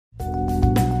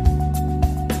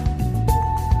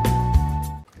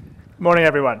Morning,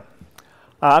 everyone.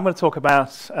 I'm going to talk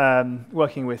about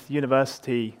working with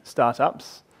university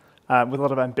startups with a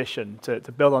lot of ambition to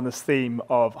build on this theme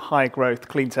of high-growth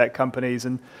clean tech companies.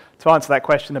 And to answer that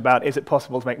question about is it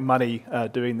possible to make money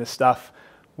doing this stuff,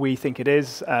 we think it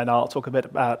is, and I'll talk a bit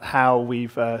about how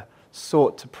we've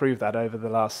sought to prove that over the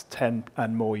last 10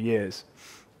 and more years.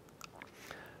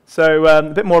 So a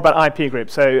bit more about IP Group.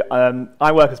 So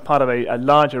I work as part of a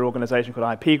larger organization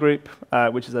called IP Group,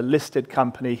 which is a listed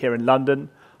company here in London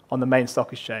on the main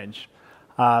stock exchange.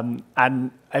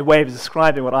 And a way of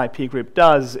describing what IP Group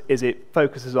does is it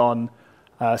focuses on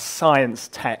science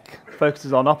tech,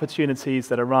 focuses on opportunities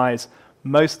that arise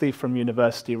mostly from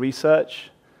university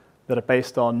research that are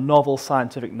based on novel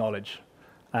scientific knowledge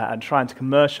and trying to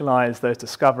commercialize those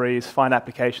discoveries, find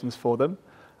applications for them.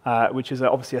 Which is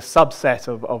obviously a subset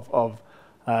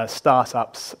of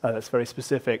startups that's very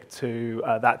specific to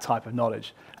that type of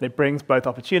knowledge. And it brings both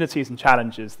opportunities and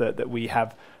challenges that we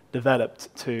have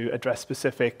developed to address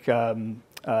specific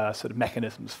sort of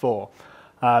mechanisms for.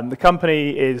 The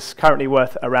company is currently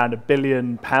worth around £1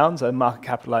 billion in market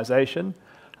capitalization.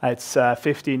 It's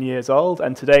 15 years old,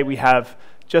 and today we have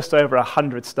just over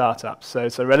 100 startups. So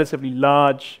it's a relatively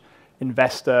large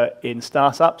investor in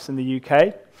startups in the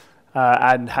UK.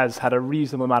 And has had a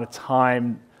reasonable amount of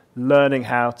time learning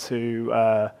how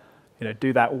to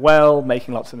do that well,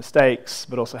 making lots of mistakes,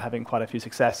 but also having quite a few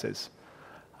successes.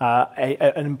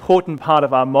 An important part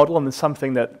of our model, and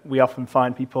something that we often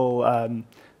find people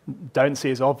don't see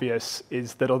as obvious,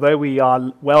 is that although we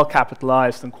are well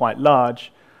capitalized and quite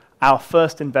large, our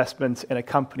first investment in a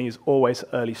company is always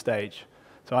early stage.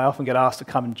 So I often get asked to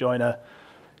come and join a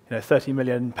 £30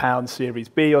 million Series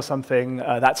B or something.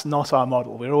 That's not our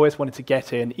model. We're always wanting to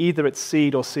get in either at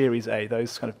seed or Series A,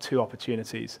 those kind of two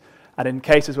opportunities. And in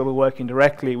cases where we're working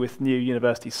directly with new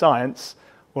university science,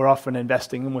 we're often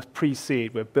investing almost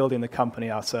pre-seed. We're building the company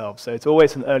ourselves. So it's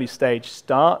always an early stage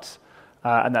start,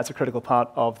 and that's a critical part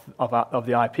of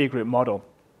the IP Group model.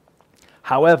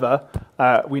 However,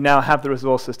 we now have the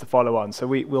resources to follow on. So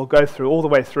we'll go through all the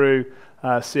way through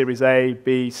Series A,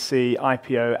 B, C,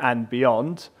 IPO, and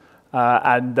beyond.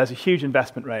 And there's a huge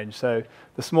investment range. So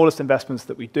the smallest investments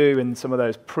that we do in some of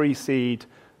those pre-seed,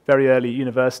 very early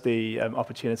university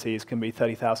opportunities can be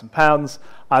 £30,000.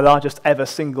 Our largest ever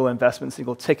single investment,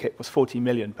 single ticket, was £40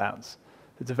 million.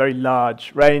 It's a very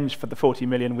large range. For the £40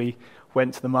 million, we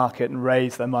went to the market and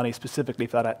raised their money specifically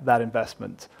for that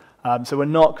investment. So we're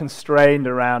not constrained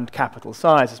around capital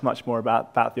size. It's much more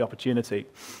about the opportunity.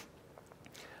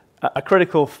 A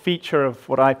critical feature of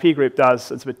what IP Group does,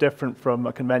 it's a bit different from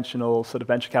a conventional sort of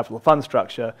venture capital fund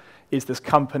structure, is this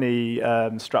company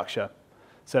structure.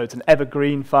 So it's an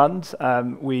evergreen fund.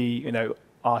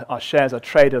 Our shares are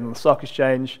traded on the stock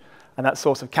exchange, and that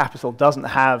source of capital doesn't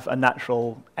have a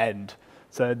natural end.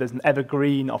 So there's an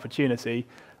evergreen opportunity,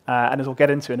 and as we'll get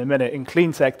into in a minute, in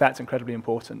clean tech, that's incredibly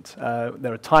important.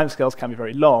 There are timescales can be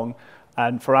very long,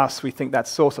 and for us, we think that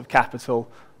source of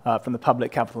capital from the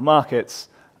public capital markets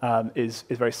is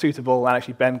very suitable, and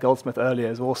actually Ben Goldsmith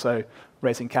earlier is also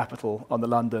raising capital on the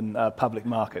London public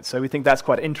market. So we think that's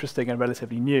quite interesting and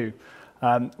relatively new.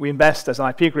 We invest as an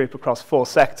IP Group across 4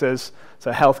 sectors,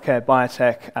 so healthcare,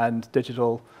 biotech, and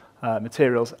digital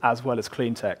materials, as well as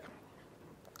clean tech.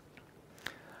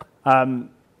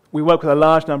 We work with a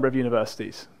large number of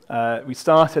universities. We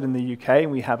started in the UK,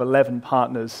 and we have 11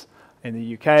 partners in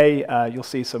the UK. You'll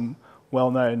see some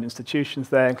well-known institutions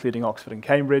there, including Oxford and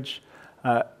Cambridge.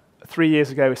 3 years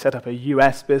ago, we set up a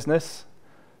US business.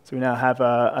 So we now have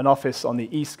an office on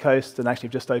the East Coast, and actually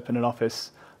have just opened an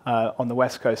office on the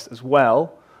West Coast as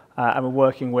well. And we're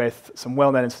working with some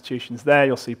well-known institutions there.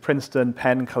 You'll see Princeton,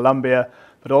 Penn, Columbia,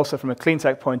 but also from a clean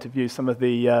tech point of view, some of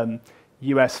the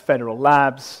US federal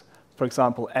labs, for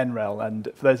example, NREL. And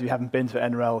for those of you who haven't been to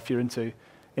NREL, if you're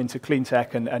into clean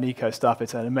tech and eco stuff,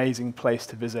 it's an amazing place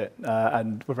to visit,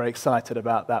 and we're very excited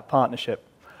about that partnership.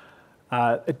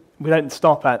 We don't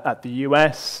stop at the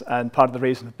US, and part of the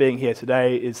reason for being here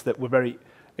today is that we're very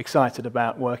excited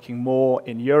about working more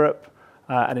in Europe,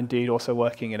 and indeed also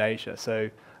working in Asia. So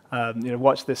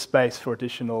watch this space for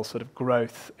additional sort of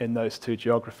growth in those two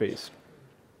geographies.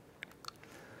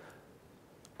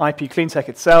 IP Cleantech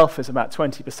itself is about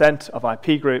 20% of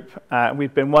IP Group, and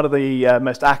we've been one of the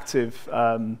most active sort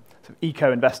of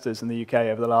eco investors in the UK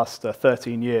over the last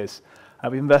 13 years.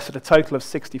 We've invested a total of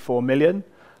 64 million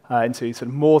into sort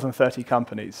of more than 30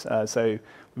 companies. So we've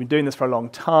been doing this for a long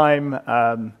time.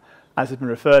 As has been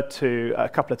referred to a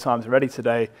couple of times already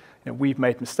today, we've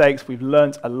made mistakes, we've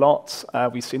learnt a lot,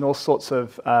 we've seen all sorts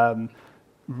of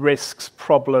risks,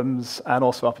 problems, and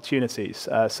also opportunities.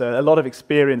 So a lot of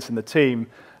experience in the team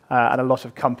and a lot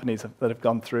of companies that have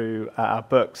gone through our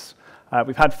books.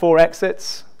 We've had 4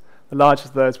 exits. The largest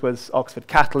of those was Oxford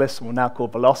Catalyst, and we're now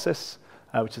called Velocys,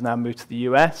 which has now moved to the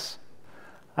US.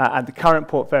 And the current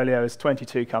portfolio is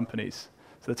 22 companies.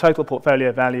 So the total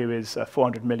portfolio value is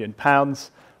 £400 million,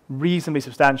 reasonably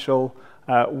substantial.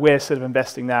 We're sort of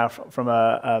investing now from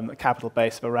a capital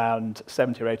base of around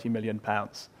 70 or 80 million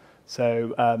pounds.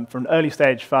 So for an early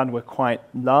stage fund, we're quite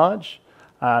large,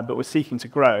 but we're seeking to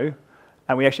grow.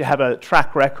 And we actually have a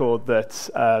track record that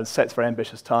sets very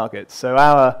ambitious targets. So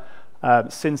our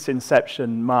since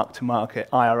inception mark-to-market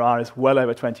IRR is well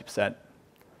over 20%.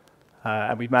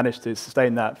 And we've managed to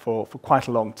sustain that for quite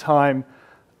a long time.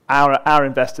 Our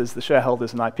investors, the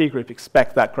shareholders and IP Group,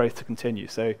 expect that growth to continue.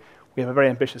 So we have a very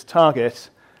ambitious target,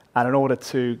 and in order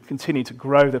to continue to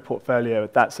grow the portfolio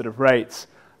at that sort of rate,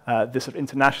 this sort of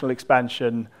international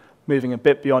expansion, moving a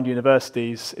bit beyond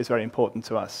universities, is very important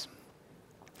to us.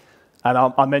 And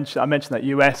I mentioned that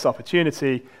US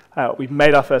opportunity. We've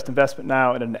made our first investment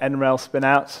now in an NREL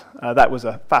spin-out. That was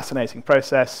a fascinating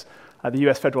process. The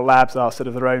US federal labs are sort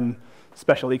of their own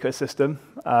special ecosystem,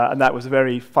 and that was a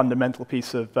very fundamental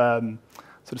piece of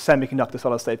sort of semiconductor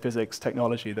solid-state physics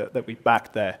technology that we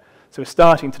backed there. So we're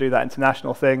starting to do that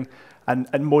international thing,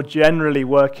 and more generally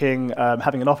working,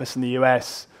 having an office in the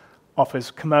US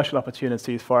offers commercial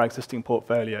opportunities for our existing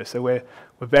portfolio. So we're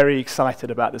very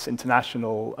excited about this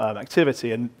international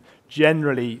activity, and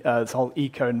generally this whole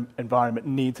eco environment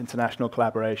needs international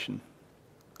collaboration.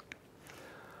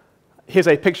 Here's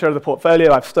a picture of the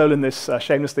portfolio. I've stolen this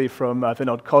shamelessly from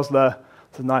Vinod Khosla.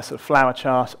 It's a nice sort of flower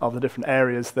chart of the different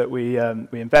areas that we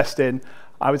invest in.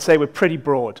 I would say we're pretty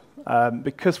broad.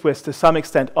 Because we're to some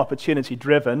extent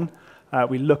opportunity-driven,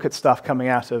 we look at stuff coming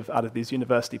out of these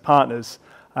university partners.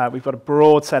 We've got a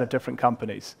broad set of different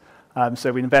companies.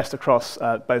 So we invest across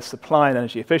both supply and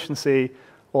energy efficiency,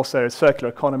 also circular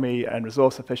economy and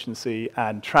resource efficiency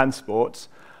and transport.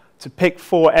 To pick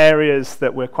 4 areas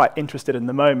that we're quite interested in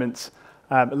the moment,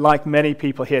 like many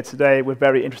people here today, we're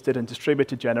very interested in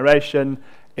distributed generation.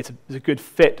 It's a good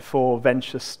fit for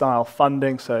venture-style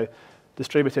funding, so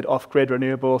distributed off-grid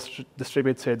renewables,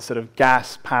 distributed sort of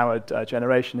gas-powered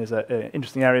generation is an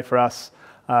interesting area for us.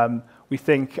 We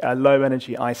think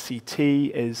low-energy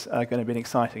ICT is going to be an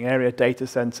exciting area, data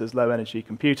centers, low-energy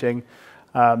computing.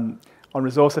 On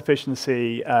resource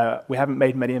efficiency, we haven't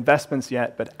made many investments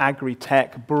yet, but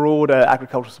agri-tech, broader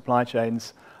agricultural supply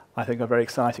chains, I think are very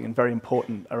exciting and very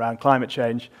important around climate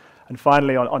change. And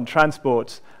finally, on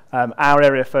transport, our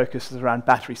area of focus is around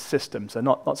battery systems, so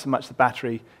not so much the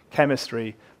battery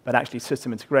chemistry, but actually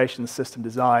system integration, system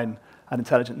design, and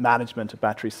intelligent management of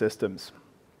battery systems.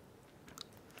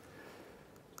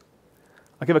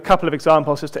 I'll give a couple of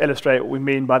examples just to illustrate what we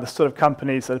mean by the sort of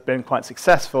companies that have been quite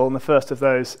successful, and the first of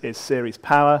those is Ceres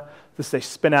Power. This is a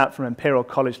spin-out from Imperial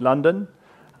College London,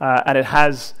 and it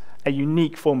has a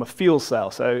unique form of fuel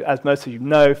cell. So as most of you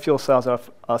know, fuel cells are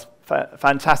a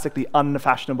fantastically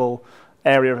unfashionable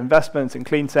area of investment in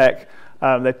clean tech.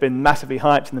 They've been massively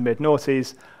hyped in the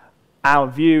mid-noughties. Our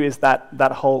view is that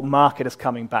that whole market is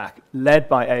coming back, led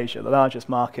by Asia. The largest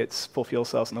markets for fuel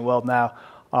cells in the world now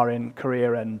are in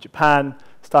Korea and Japan,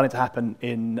 starting to happen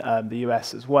in the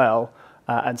US as well.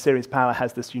 And Ceres Power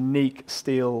has this unique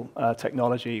steel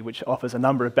technology which offers a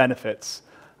number of benefits.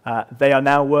 They are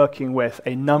now working with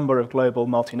a number of global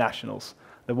multinationals.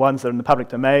 The ones that are in the public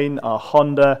domain are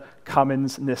Honda,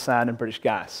 Cummins, Nissan, and British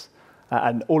Gas.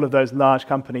 And all of those large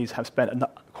companies have spent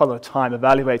quite a lot of time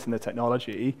evaluating the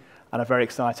technology and are very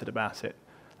excited about it.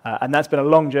 And that's been a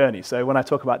long journey. So when I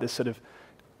talk about this sort of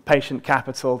patient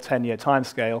capital 10-year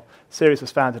timescale, Ceres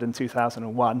was founded in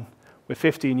 2001. We're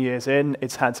 15 years in.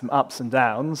 It's had some ups and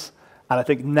downs. And I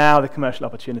think now the commercial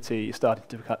opportunity is starting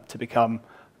to become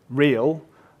real.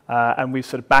 And we've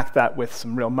sort of backed that with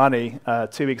some real money.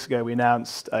 2 weeks ago, we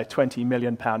announced a £20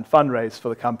 million fundraise for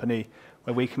the company,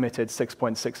 where we committed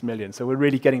 6.6 million. So we're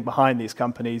really getting behind these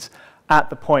companies at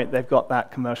the point they've got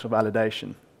that commercial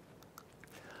validation.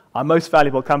 Our most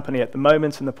valuable company at the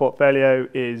moment in the portfolio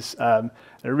is a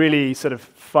really sort of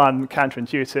fun,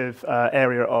 counterintuitive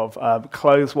area of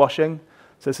clothes washing.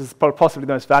 So this is possibly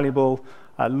the most valuable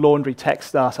laundry tech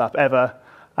startup ever.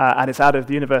 And it's out of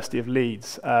the University of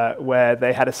Leeds, where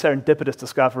they had a serendipitous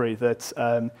discovery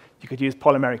that you could use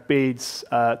polymeric beads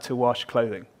to wash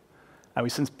clothing. And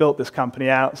we've since built this company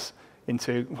out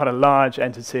into quite a large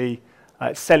entity.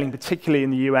 It's selling particularly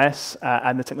in the US,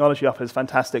 and the technology offers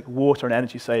fantastic water and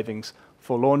energy savings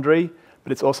for laundry,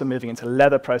 but it's also moving into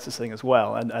leather processing as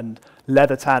well. And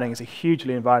leather tanning is a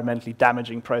hugely environmentally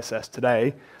damaging process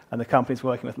today, and the company's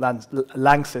working with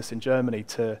Lanxess in Germany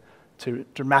to to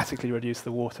dramatically reduce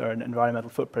the water and environmental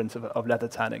footprint of leather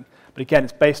tanning. But again,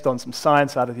 it's based on some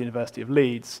science out of the University of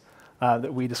Leeds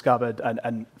that we discovered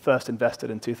and first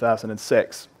invested in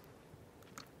 2006.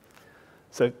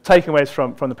 So takeaways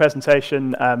from the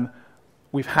presentation,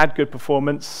 we've had good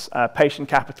performance. Patient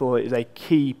capital is a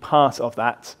key part of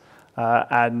that,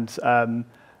 and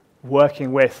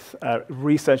working with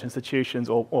research institutions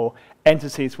or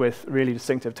entities with really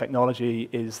distinctive technology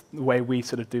is the way we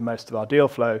sort of do most of our deal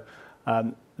flow.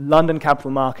 London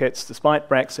capital markets, despite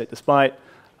Brexit, despite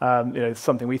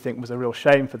something we think was a real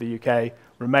shame for the UK,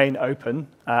 remain open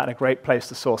and a great place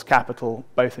to source capital,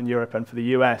 both in Europe and for the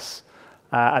US.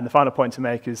 And the final point to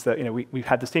make is that we've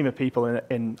had this team of people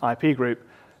in IP Group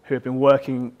who have been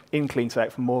working in clean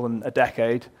tech for more than a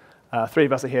decade. 3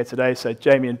 of us are here today, so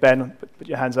Jamie and Ben, put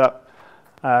your hands up.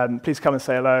 Please come and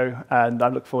say hello, and I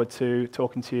look forward to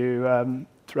talking to you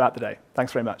throughout the day.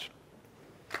 Thanks very much.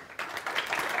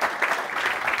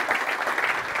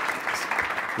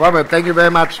 Robert, thank you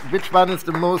very much. Which one is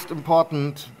the most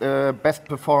important, best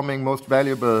performing, most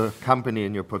valuable company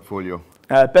in your portfolio?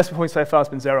 Best performing so far has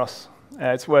been Xeros.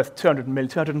 It's worth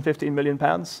 215 million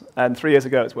pounds, and 3 years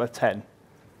ago it was worth 10.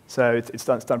 So it's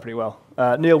done pretty well.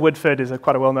 Neil Woodford is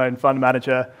quite a well-known fund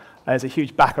manager. He's a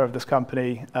huge backer of this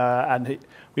company, and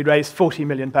we raised 40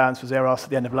 million pounds for Xeros at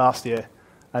the end of last year,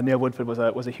 and Neil Woodford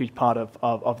was a huge part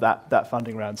of that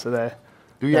funding round. So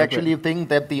do you actually think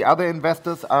that the other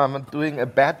investors are doing a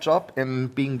bad job in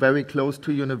being very close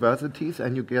to universities,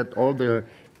 and you get all the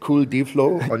cool deal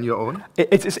flow on your own?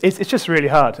 It's just really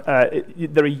hard.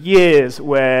 There are years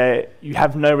where you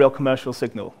have no real commercial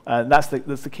signal. That's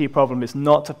the key problem, is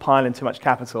not to pile in too much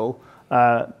capital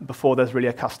before there's really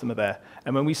a customer there.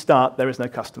 And when we start, there is no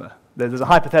customer. There's a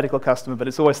hypothetical customer, but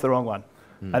it's always the wrong one.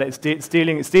 And it's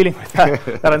dealing with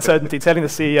that uncertainty. Telling the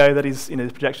CEO that his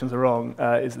projections are wrong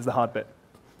is the hard bit.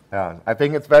 Yeah, I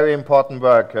think it's very important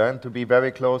work to be very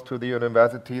close to the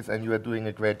universities, and you are doing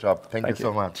a great job. Thank you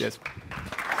so much. Cheers.